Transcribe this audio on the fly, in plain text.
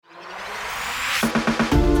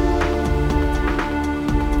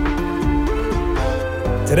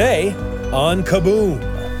Today on Kaboom.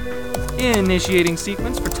 Initiating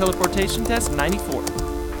sequence for teleportation test 94.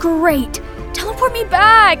 Great! Teleport me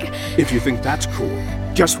back! If you think that's cool,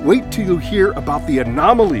 just wait till you hear about the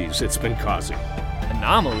anomalies it's been causing.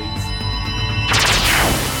 Anomalies?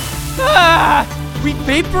 Ah! We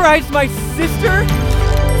vaporized my sister?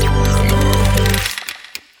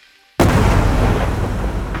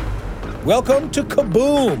 Welcome to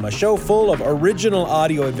Kaboom, a show full of original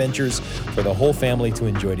audio adventures for the whole family to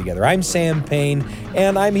enjoy together. I'm Sam Payne,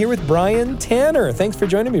 and I'm here with Brian Tanner. Thanks for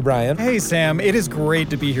joining me, Brian. Hey, Sam. It is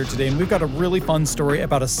great to be here today, and we've got a really fun story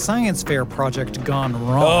about a science fair project gone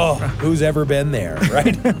wrong. Oh, who's ever been there,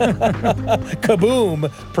 right?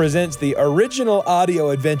 Kaboom presents the original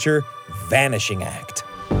audio adventure, Vanishing Act.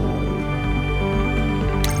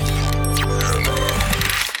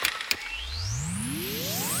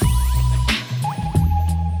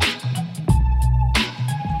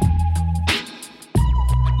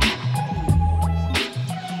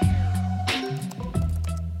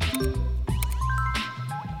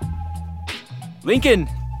 Lincoln,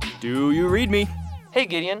 do you read me? Hey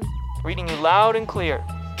Gideon, reading you loud and clear.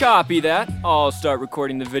 Copy that. I'll start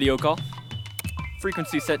recording the video call.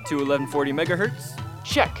 Frequency set to 1140 megahertz.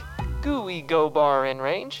 Check. GUI go bar in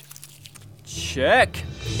range. Check.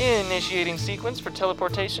 Initiating sequence for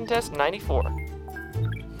teleportation test 94.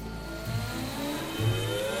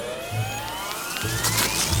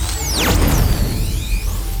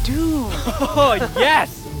 Dude! Oh,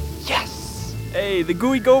 yes! Yes! Hey, the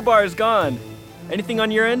GUI go bar is gone. Anything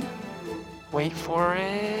on your end? Wait for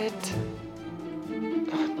it.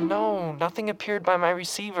 No, nothing appeared by my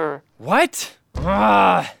receiver. What?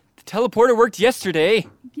 The teleporter worked yesterday.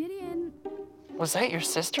 Gideon. Was that your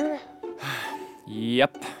sister?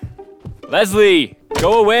 Yep. Leslie,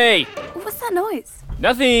 go away. What's that noise?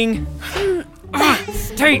 Nothing.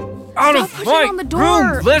 Stay out Stop of pushing my on the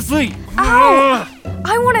door. room, Leslie. Ow!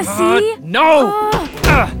 I want to see. No.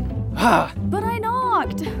 But I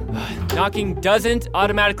knocked. Knocking doesn't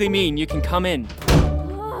automatically mean you can come in.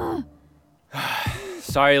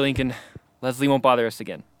 Sorry, Lincoln. Leslie won't bother us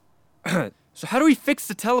again. So how do we fix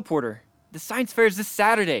the teleporter? The science fair is this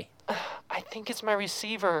Saturday. I think it's my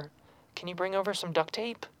receiver. Can you bring over some duct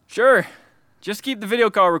tape? Sure. Just keep the video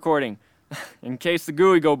call recording. In case the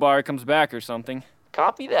GUI go bar comes back or something.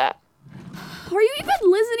 Copy that. Are you even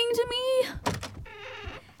listening to me?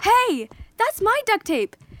 Hey, that's my duct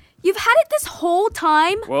tape. You've had it this whole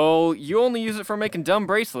time? Well, you only use it for making dumb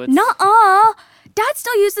bracelets. Nuh-uh. Dad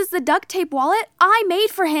still uses the duct tape wallet I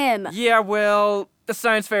made for him. Yeah, well, the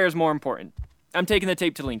science fair is more important. I'm taking the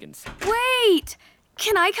tape to Lincoln's. Wait,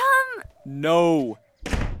 can I come? No.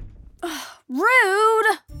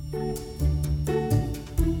 Rude.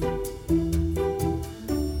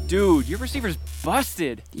 Dude, your receiver's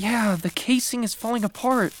busted. Yeah, the casing is falling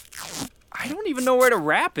apart. I don't even know where to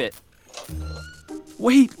wrap it.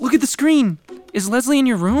 Wait, look at the screen. Is Leslie in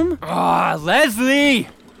your room? Leslie!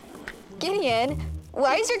 Gideon,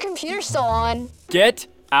 why is your computer still on? Get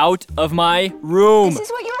out of my room. This is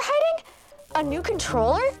what you were hiding? A new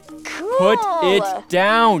controller? Cool. Put it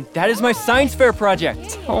down. That is my science fair project.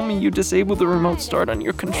 Tell me you disabled the remote start on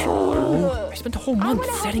your controller. I spent a whole I month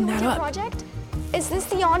wanna help setting you with that your up. project. Is this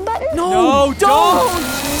the on button? No, don't!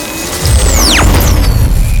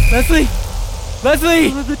 Leslie! Leslie!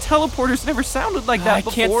 The teleporters never sounded like that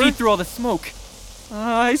before. I can't see through all the smoke.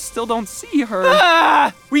 I still don't see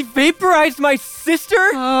her. We vaporized my sister?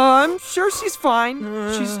 I'm sure she's fine.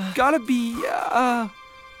 She's gotta be,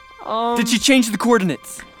 Did she change the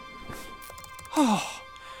coordinates? Oh,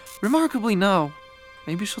 remarkably, no.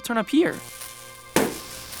 Maybe she'll turn up here.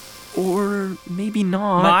 Or maybe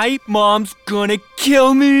not. My mom's gonna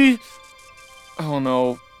kill me! Oh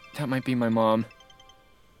no, that might be my mom.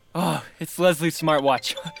 Oh, it's Leslie's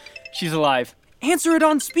smartwatch. She's alive. Answer it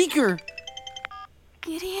on speaker.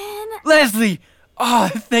 Gideon? Leslie! Oh,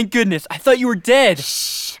 thank goodness. I thought you were dead.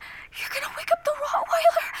 Shh. You're gonna wake up the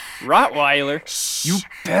Rottweiler. Rottweiler? Shh. You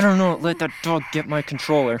better not let that dog get my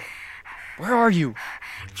controller. Where are you?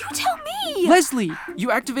 You tell me. Leslie,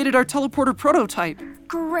 you activated our teleporter prototype.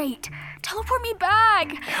 Great. Teleport me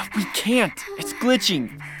back. We can't. It's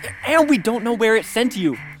glitching. And we don't know where it sent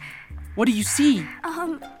you. What do you see?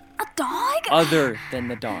 A dog? Other than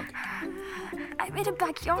the dog. I'm in a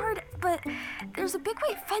backyard, but there's a big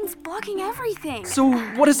white fence blocking everything. So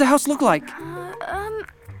what does the house look like?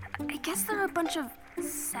 I guess there are a bunch of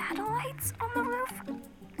satellites on the roof.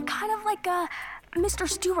 Kind of like Mr.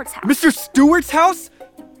 Stewart's house. Mr. Stewart's house?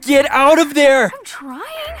 Get out of there! I'm trying,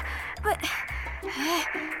 but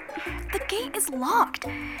the gate is locked.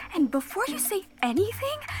 And before you say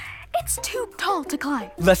anything, it's too tall to climb.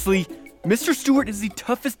 Leslie, Mr. Stewart is the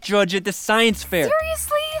toughest judge at the science fair.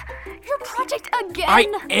 Seriously? Your project again? I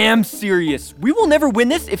am serious. We will never win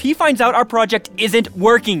this if he finds out our project isn't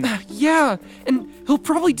working. Yeah, and he'll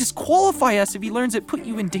probably disqualify us if he learns it put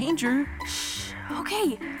you in danger.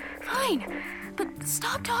 Okay, fine. But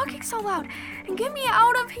stop talking so loud and get me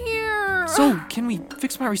out of here. So, can we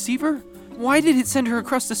fix my receiver? Why did it send her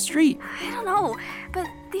across the street? I don't know, but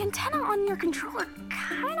the antenna on your controller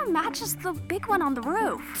kind of matches the big one on the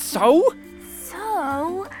roof. So?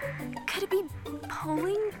 So, could it be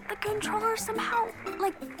pulling the controller somehow?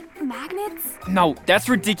 Like magnets? No, that's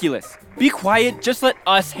ridiculous. Be quiet, just let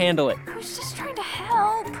us handle it. I was just trying to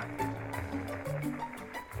help.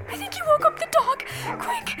 I think you woke up the dog.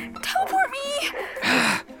 Quick, teleport me.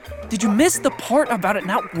 Did you miss the part about it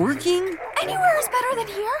not working? Anywhere is better than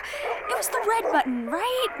here. It was the red button,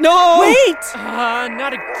 right? No! Wait!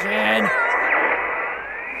 Not again.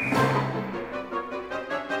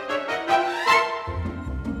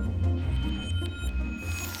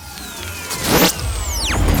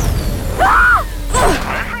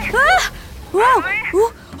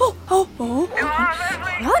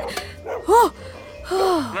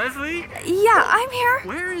 Leslie? Yeah, I'm here.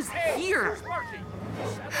 Where is here?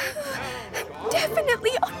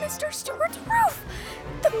 Definitely on Mr. Stewart's roof.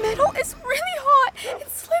 The metal is really hot and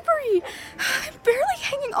slippery. I'm barely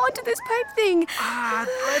hanging on to this pipe thing.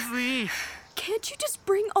 Leslie. Can't you just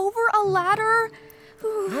bring over a ladder?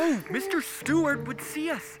 No, Mr. Stewart would see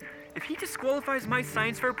us. If he disqualifies my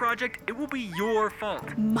science fair project, it will be your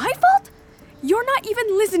fault. My fault? You're not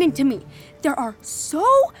even listening to me. There are so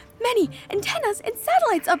many antennas and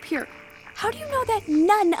satellites up here. How do you know that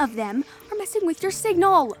none of them are messing with your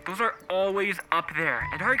signal? Those are always up there,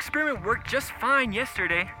 and our experiment worked just fine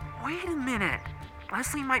yesterday. Wait a minute.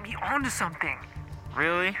 Leslie might be onto something.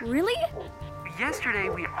 Really? Really? Yesterday,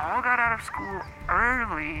 we all got out of school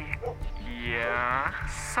early. Yeah.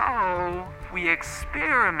 So, we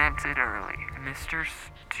experimented early. Mr.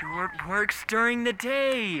 Stewart works during the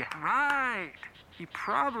day. Right. He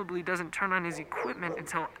probably doesn't turn on his equipment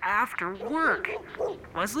until after work.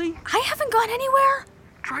 Leslie, I haven't gone anywhere.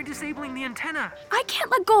 try disabling the antenna. I can't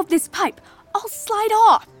let go of this pipe. I'll slide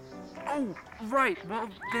off. Oh, right. Well,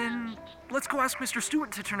 then let's go ask Mr.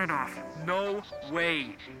 Stewart to turn it off. No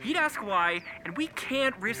way. He'd ask why, and we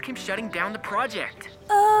can't risk him shutting down the project.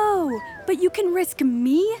 Oh, but you can risk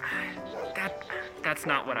me? That's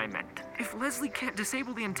not what I meant. If Leslie can't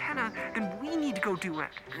disable the antenna, then we need to go do it.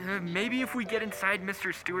 Maybe if we get inside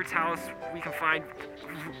Mr. Stewart's house, we can find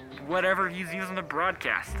whatever he's using to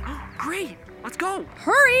broadcast. Great! Let's go!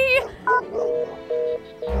 Hurry!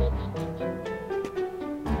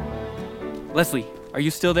 Leslie, are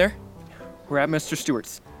you still there? We're at Mr.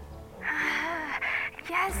 Stewart's.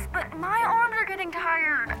 Yes, but my arms are getting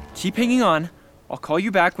tired. Keep hanging on. I'll call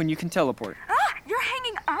you back when you can teleport. You're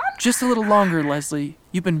hanging up? Just a little longer, Leslie.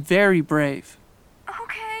 You've been very brave.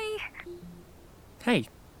 Okay. Hey,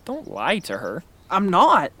 don't lie to her. I'm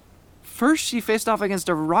not. First, she faced off against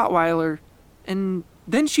a Rottweiler, and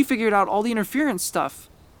then she figured out all the interference stuff.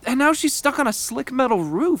 And now she's stuck on a slick metal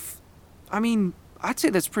roof. I mean, I'd say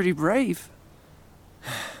that's pretty brave.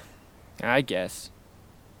 I guess.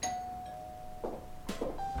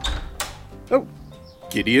 Oh,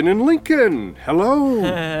 Gideon and Lincoln. Hello.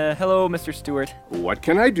 Hello, Mr. Stewart. What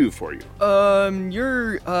can I do for you?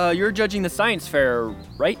 You're judging the science fair,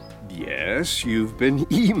 right? Yes, you've been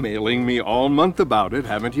emailing me all month about it,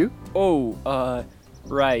 haven't you? Oh,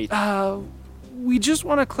 right. We just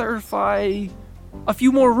want to clarify a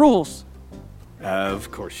few more rules.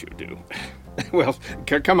 Of course you do. Well,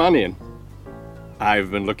 come on in.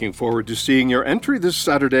 I've been looking forward to seeing your entry this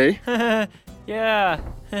Saturday. Yeah.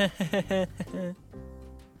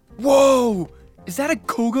 Whoa! Is that a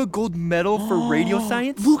Koga gold medal for radio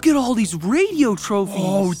science? Look at all these radio trophies.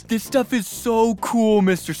 Oh, this stuff is so cool,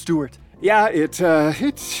 Mr. Stewart. Yeah, it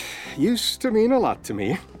used to mean a lot to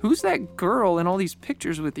me. Who's that girl in all these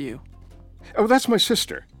pictures with you? Oh, that's my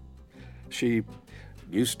sister. She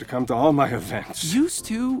used to come to all my events. Used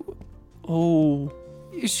to? Oh,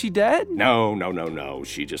 is she dead? No.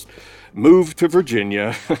 She just moved to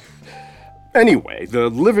Virginia. Anyway, the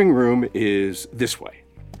living room is this way.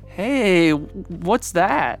 Hey, what's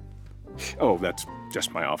that? Oh, that's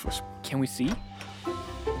just my office. Can we see?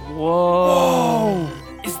 Whoa!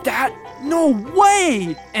 Is that? No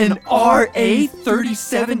way! An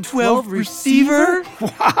RA-3712 receiver?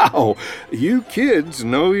 Wow, you kids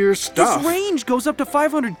know your stuff. Its range goes up to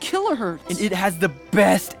 500 kilohertz. And it has the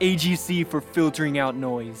best AGC for filtering out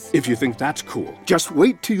noise. If you think that's cool, just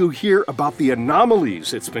wait till you hear about the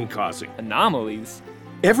anomalies it's been causing. Anomalies?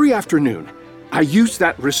 Every afternoon, I use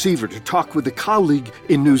that receiver to talk with a colleague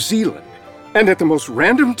in New Zealand. And at the most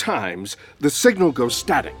random times, the signal goes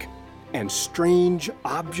static, and strange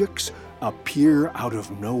objects appear out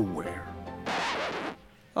of nowhere.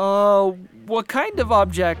 What kind of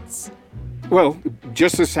objects? Well,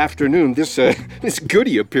 just this afternoon, this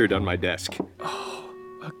goodie appeared on my desk.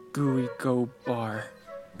 A gooey go bar.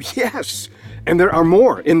 Yes, and there are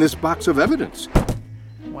more in this box of evidence.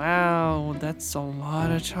 Wow, that's a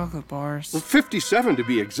lot of chocolate bars. 57 to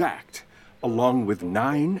be exact, along with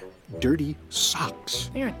 9 dirty socks.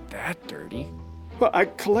 They aren't that dirty. Well, I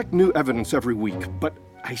collect new evidence every week, but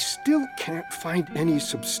I still can't find any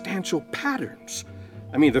substantial patterns.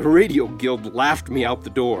 I mean, the Radio Guild laughed me out the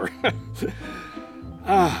door.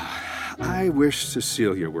 I wish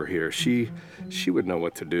Cecilia were here. She would know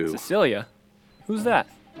what to do. Cecilia? Who's that?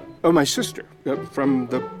 Oh, my sister, from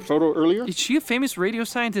the photo earlier? Is she a famous radio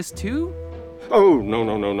scientist too? Oh,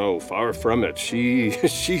 no, far from it.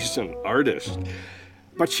 She's an artist.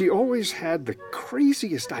 But she always had the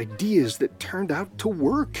craziest ideas that turned out to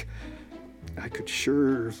work. I could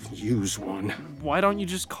sure use one. Why don't you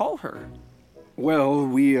just call her? Well,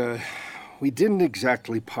 we didn't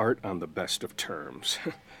exactly part on the best of terms.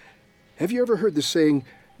 Have you ever heard the saying,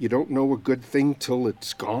 you don't know a good thing till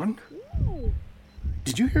it's gone?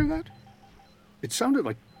 Did you hear that? It sounded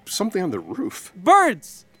like something on the roof.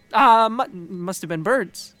 Birds! Must have been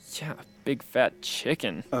birds. Yeah, a big fat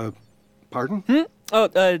chicken. Pardon?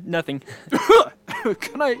 Oh, nothing.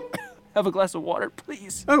 Can I have a glass of water,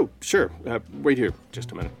 please? Oh, sure. Wait here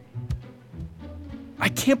just a minute. I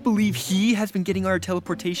can't believe he has been getting our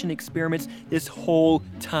teleportation experiments this whole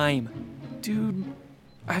time. Dude,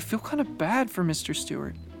 I feel kind of bad for Mr.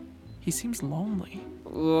 Stewart. He seems lonely.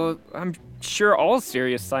 I'm sure all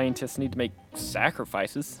serious scientists need to make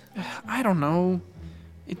sacrifices. I don't know.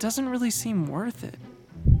 It doesn't really seem worth it.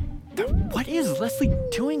 What is Leslie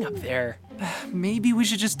doing up there? Maybe we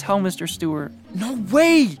should just tell Mr. Stewart. No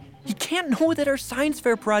way! He can't know that our science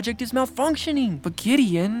fair project is malfunctioning. But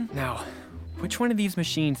Gideon... Now, which one of these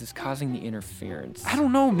machines is causing the interference? I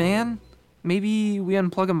don't know, man. Maybe we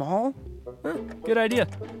unplug them all? Good idea.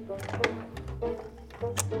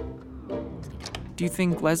 Do you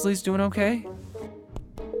think Leslie's doing okay?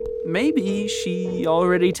 Maybe she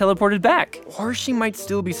already teleported back. Or she might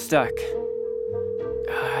still be stuck.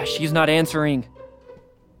 She's not answering.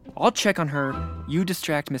 I'll check on her. You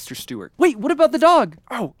distract Mr. Stewart. Wait, what about the dog?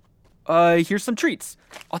 Oh, here's some treats.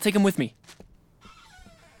 I'll take him with me.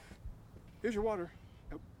 Here's your water.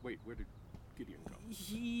 Oh, wait, where did Gideon go?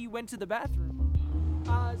 He went to the bathroom.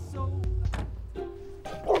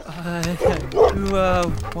 You,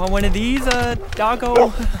 want one of these,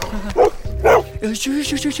 doggo?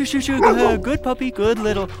 Sure. Good puppy, good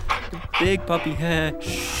little, big puppy. Here.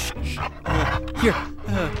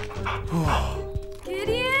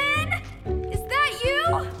 Gideon? Is that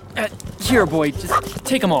you? Here, boy, just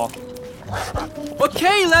take them all.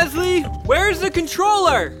 Okay, Leslie, where's the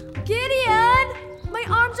controller? Gideon! My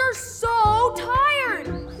arms are so tired!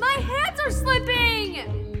 My hands are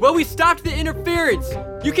slipping! Well, we stopped the interference.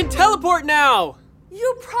 You can teleport now.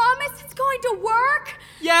 You promise it's going to work?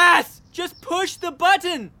 Yes! Just push the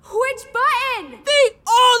button. Which button? The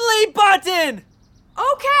only button!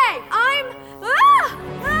 Okay, I'm...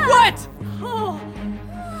 What? Oh.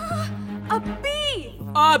 A bee!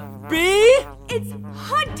 A bee? It's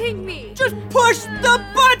hunting me! Just push the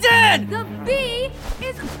button! The bee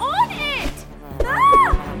is on it!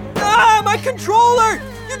 My controller!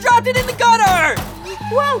 You dropped it in the gutter!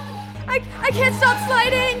 Whoa! I can't stop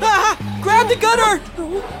sliding! Grab the gutter!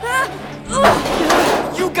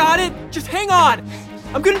 You got it! Just hang on!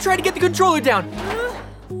 I'm gonna try to get the controller down.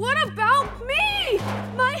 What about me?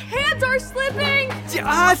 My hands are slipping!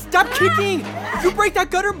 Stop kicking! If you break that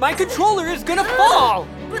gutter, my controller is gonna fall!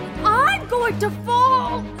 But I'm going to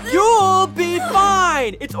fall! You'll be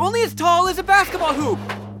fine! It's only as tall as a basketball hoop!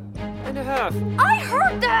 And a half. I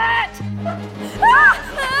heard that!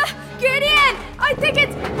 Gideon! I think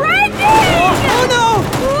it's breaking! Oh no!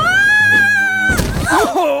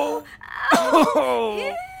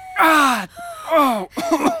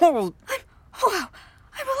 Wow,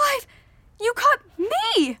 I'm alive! You caught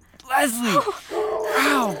me! Leslie!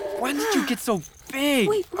 Wow, when did you get so big?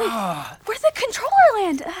 Wait, where'd the controller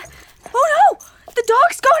land? Oh no! The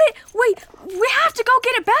dog's got it! Wait, we have to go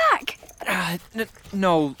get it back!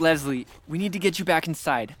 No, Leslie. We need to get you back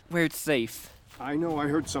inside, where it's safe. I know I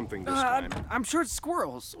heard something this time. I'm sure it's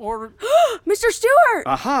squirrels, or... Mr. Stewart!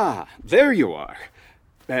 Aha! There you are.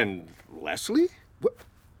 And Leslie?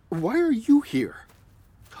 Why are you here?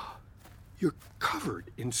 You're covered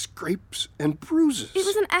in scrapes and bruises. It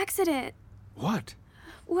was an accident. What?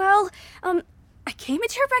 Well, I came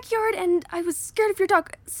into your backyard and I was scared of your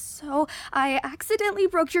dog, so I accidentally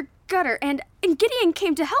broke your gutter, and Gideon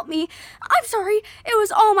came to help me. I'm sorry, it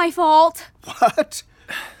was all my fault. What?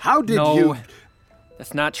 How did you... No,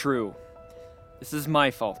 that's not true. This is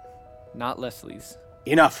my fault, not Leslie's.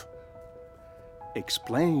 Enough.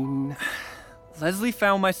 Explain. Leslie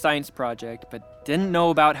found my science project, but didn't know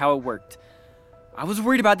about how it worked. I was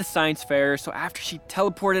worried about the science fair, so after she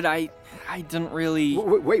teleported, I didn't really...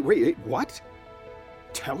 Wait, what?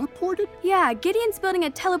 Teleported? Yeah, Gideon's building a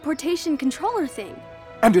teleportation controller thing.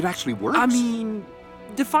 And it actually works? I mean,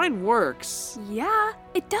 define works. Yeah,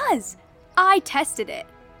 it does. I tested it.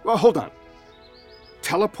 Well, hold on.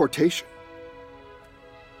 Teleportation?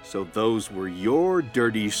 So those were your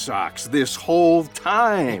dirty socks this whole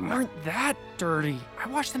time. They aren't that dirty. I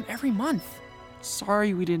wash them every month.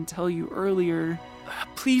 Sorry we didn't tell you earlier.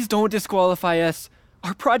 Please don't disqualify us.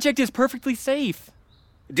 Our project is perfectly safe.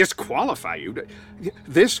 Disqualify you?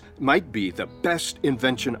 This might be the best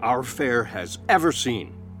invention our fair has ever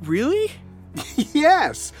seen. Really?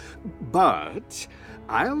 Yes, but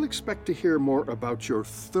I'll expect to hear more about your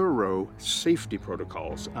thorough safety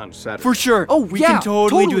protocols on Saturday. For sure. Oh, we yeah, can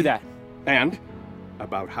totally do totally. that. And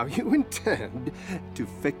about how you intend to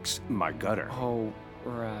fix my gutter. Oh,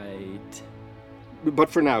 right. But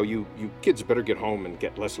for now, you kids better get home and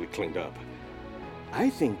get Leslie cleaned up. I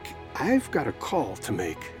think I've got a call to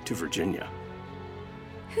make to Virginia.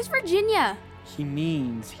 Who's Virginia? He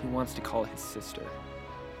means he wants to call his sister.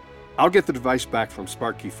 I'll get the device back from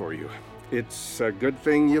Sparky for you. It's a good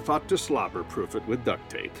thing you thought to slobber-proof it with duct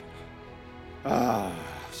tape. Ah,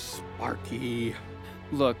 Sparky.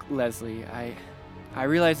 Look, Leslie, I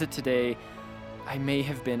realize that today I may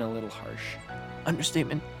have been a little harsh.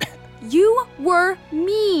 Understatement. You were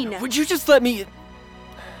mean. Would you just let me...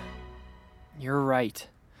 You're right.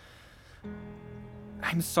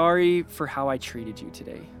 I'm sorry for how I treated you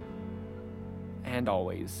today. And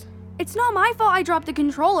always. It's not my fault I dropped the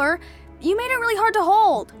controller. You made it really hard to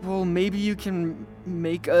hold. Well, maybe you can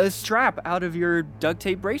make a strap out of your duct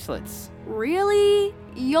tape bracelets. Really?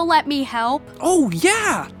 You'll let me help? Oh,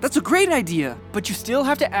 yeah! That's a great idea! But you still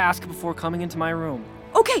have to ask before coming into my room.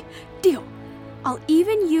 Okay, deal. I'll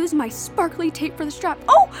even use my sparkly tape for the strap.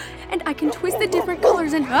 Oh, and I can twist the different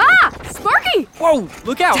colors and... Ah! Sparky! Whoa,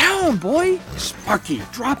 look out! Down, boy! Sparky,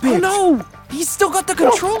 drop Oh it! no! He's still got the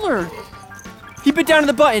controller! He bit down to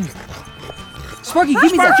the button. Sparky, give me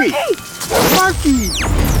Sparky! that! Sparky!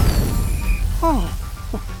 Oh,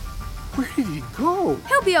 where did he go?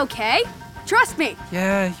 He'll be okay. Trust me.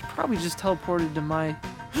 Yeah, he probably just teleported to my...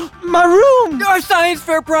 My room! Our science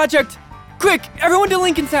fair project! Quick, everyone to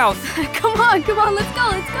Lincoln's house! Come on, let's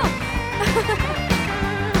go.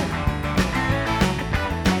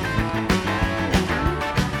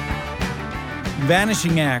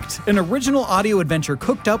 Vanishing Act, an original audio adventure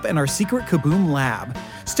cooked up in our secret Kaboom lab.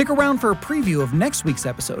 Stick around for a preview of next week's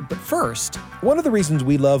episode, but first... One of the reasons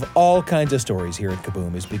we love all kinds of stories here at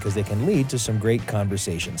Kaboom is because they can lead to some great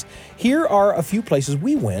conversations. Here are a few places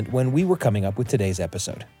we went when we were coming up with today's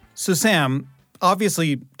episode. So Sam,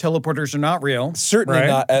 obviously teleporters are not real. Certainly right?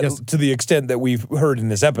 not Yes. to the extent that we've heard in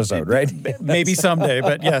this episode, right? Maybe someday,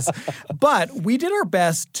 but yes. But we did our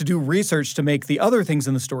best to do research to make the other things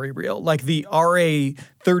in the story real, like the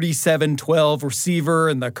RA-3712 receiver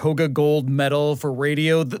and the Koga Gold medal for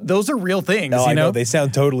radio. Those are real things, No, you I know. know? They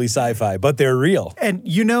sound totally sci-fi, but they're real. And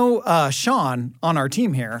you know Sean on our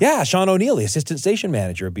team here. Yeah, Sean O'Neill, the assistant station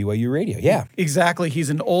manager at BYU Radio. Yeah. Exactly. He's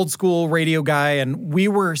an old school radio guy, and we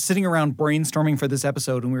were sitting around brainstorming for this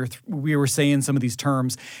episode, and we were saying some of these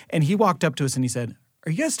terms, and he walked up to us and he said,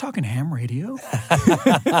 "Are you guys talking ham radio?"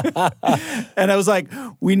 And I was like,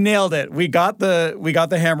 "We nailed it. We got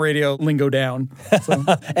the ham radio lingo down." So.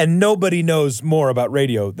 And nobody knows more about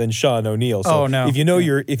radio than Sean O'Neill. So Oh, no. if you know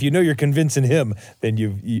you're convincing him, then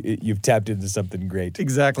you've tapped into something great.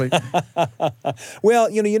 Exactly. Well,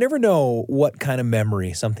 you never know what kind of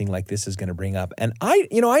memory something like this is going to bring up. And I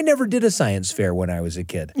never did a science fair when I was a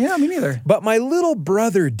kid. Yeah, me neither. But my little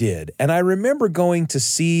brother did. And I remember going to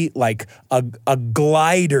see like a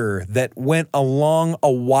glider that went along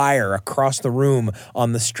a wire across the room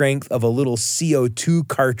on the strength of a little CO2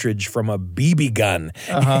 cartridge from a BB gun.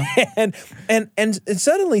 Uh-huh. and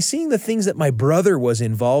suddenly seeing the things that my brother was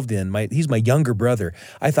involved in, he's my younger brother,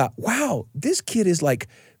 I thought, wow, this kid is like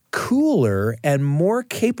cooler and more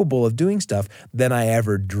capable of doing stuff than I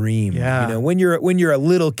ever dreamed. Yeah. When you're a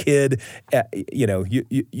little kid,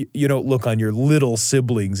 you don't look on your little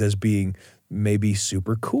siblings as being maybe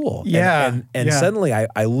super cool. Yeah. And suddenly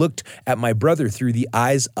I looked at my brother through the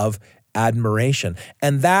eyes of admiration.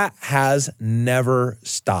 And that has never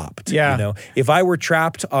stopped. Yeah. If I were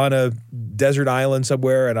trapped on a desert island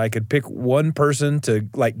somewhere and I could pick one person to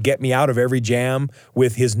like get me out of every jam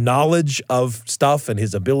with his knowledge of stuff and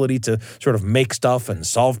his ability to sort of make stuff and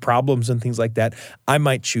solve problems and things like that, I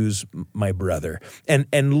might choose my brother.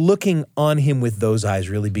 And looking on him with those eyes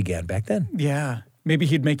really began back then. Yeah. Maybe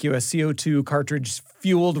he'd make you a CO2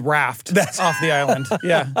 cartridge-fueled raft off the island.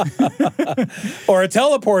 Yeah. Or a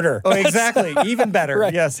teleporter. Oh, exactly. Even better.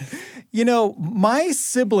 Right. Yes. You know, my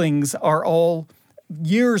siblings are all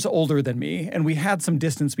years older than me, and we had some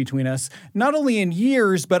distance between us, not only in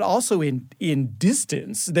years, but also in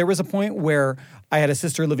distance. There was a point where I had a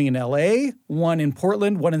sister living in LA, one in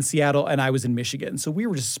Portland, one in Seattle, and I was in Michigan. So we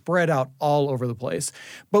were just spread out all over the place.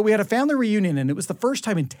 But we had a family reunion, and it was the first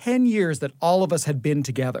time in 10 years that all of us had been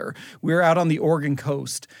together. We were out on the Oregon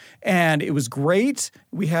coast, and it was great.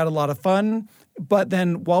 We had a lot of fun. But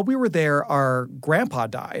then while we were there, our grandpa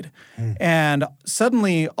died. And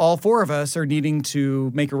suddenly all four of us are needing to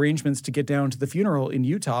make arrangements to get down to the funeral in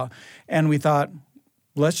Utah. And we thought,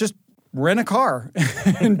 let's just rent a car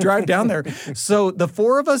and drive down there. So the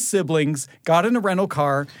four of us siblings got in a rental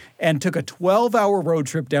car and took a 12-hour road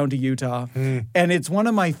trip down to Utah. And it's one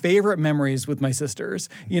of my favorite memories with my sisters.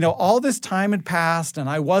 You know, all this time had passed and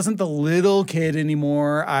I wasn't the little kid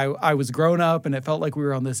anymore. I was grown up and it felt like we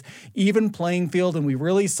were on this even playing field and we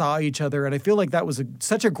really saw each other. And I feel like that was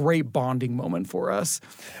such a great bonding moment for us.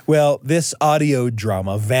 Well, this audio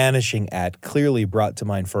drama, Vanishing Act, clearly brought to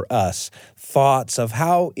mind for us thoughts of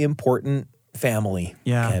how important family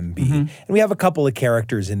can be. And we have a couple of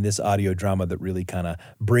characters in this audio drama that really kind of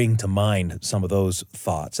bring to mind some of those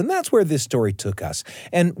thoughts. And that's where this story took us.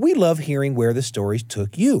 And we love hearing where the stories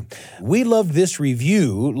took you. We love this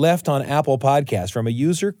review left on Apple Podcasts from a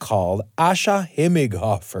user called Asha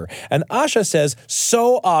Himighofer. And Asha says,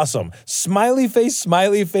 so awesome. Smiley face,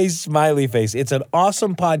 smiley face, smiley face. It's an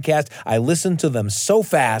awesome podcast. I listen to them so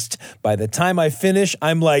fast. By the time I finish,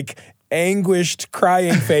 I'm like, anguished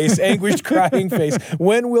crying face, anguished crying face.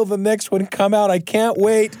 When will the next one come out? I can't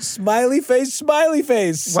wait. Smiley face, smiley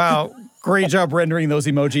face. Wow. Great job rendering those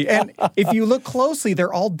emoji. And if you look closely,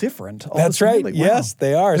 they're all different. That's right. Wow. Yes,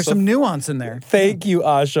 they are. There's some nuance in there. Thank you,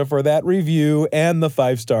 Asha, for that review and the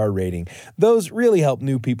 5-star rating. Those really help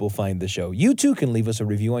new people find the show. You too can leave us a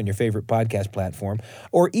review on your favorite podcast platform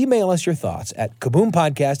or email us your thoughts at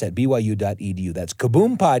kaboompodcast@byu.edu. That's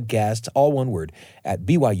kaboompodcast, all one word, at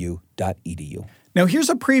byu.edu. Now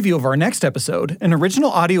here's a preview of our next episode, an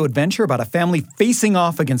original audio adventure about a family facing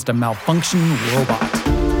off against a malfunctioning robot.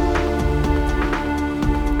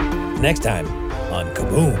 Next time on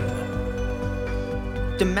Kaboom.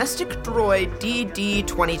 Domestic droid DD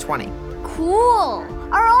 2020. Cool!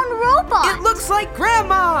 Our own robot! It looks like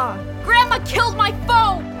Grandma! Grandma killed my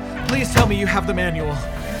phone! Please tell me you have the manual.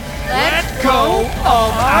 Let's go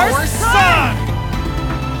of our son!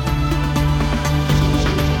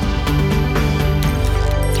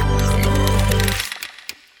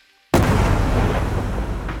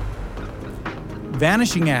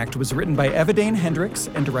 Vanishing Act was written by Evadane Hendricks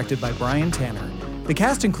and directed by Brian Tanner. The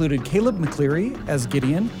cast included Caleb McCleary as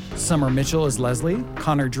Gideon, Summer Mitchell as Leslie,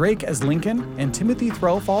 Connor Drake as Lincoln, and Timothy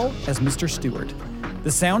Threlfall as Mr. Stewart.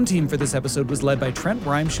 The sound team for this episode was led by Trent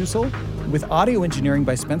Reimschussel, with audio engineering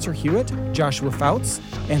by Spencer Hewitt, Joshua Fouts,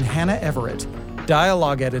 and Hannah Everett.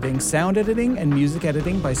 Dialogue editing, sound editing, and music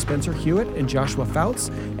editing by Spencer Hewitt and Joshua Fouts,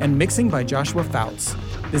 and mixing by Joshua Fouts.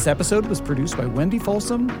 This episode was produced by Wendy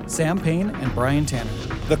Folsom, Sam Payne, and Brian Tanner.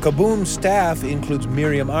 The Kaboom staff includes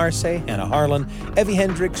Miriam Arce, Hannah Harlan, Evie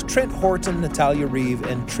Hendricks, Trent Horton, Natalia Reeve,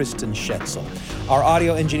 and Tristan Schetzel. Our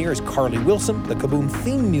audio engineer is Carly Wilson. The Kaboom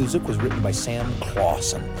theme music was written by Sam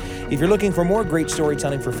Clausen. If you're looking for more great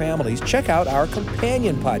storytelling for families, check out our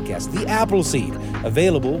companion podcast, The Appleseed,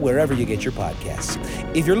 available wherever you get your podcasts.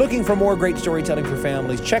 If you're looking for more great storytelling for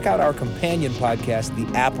families, check out our companion podcast, The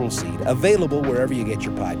Appleseed, available wherever you get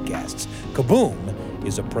your podcasts. Kaboom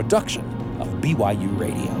is a production of BYU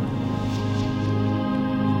Radio.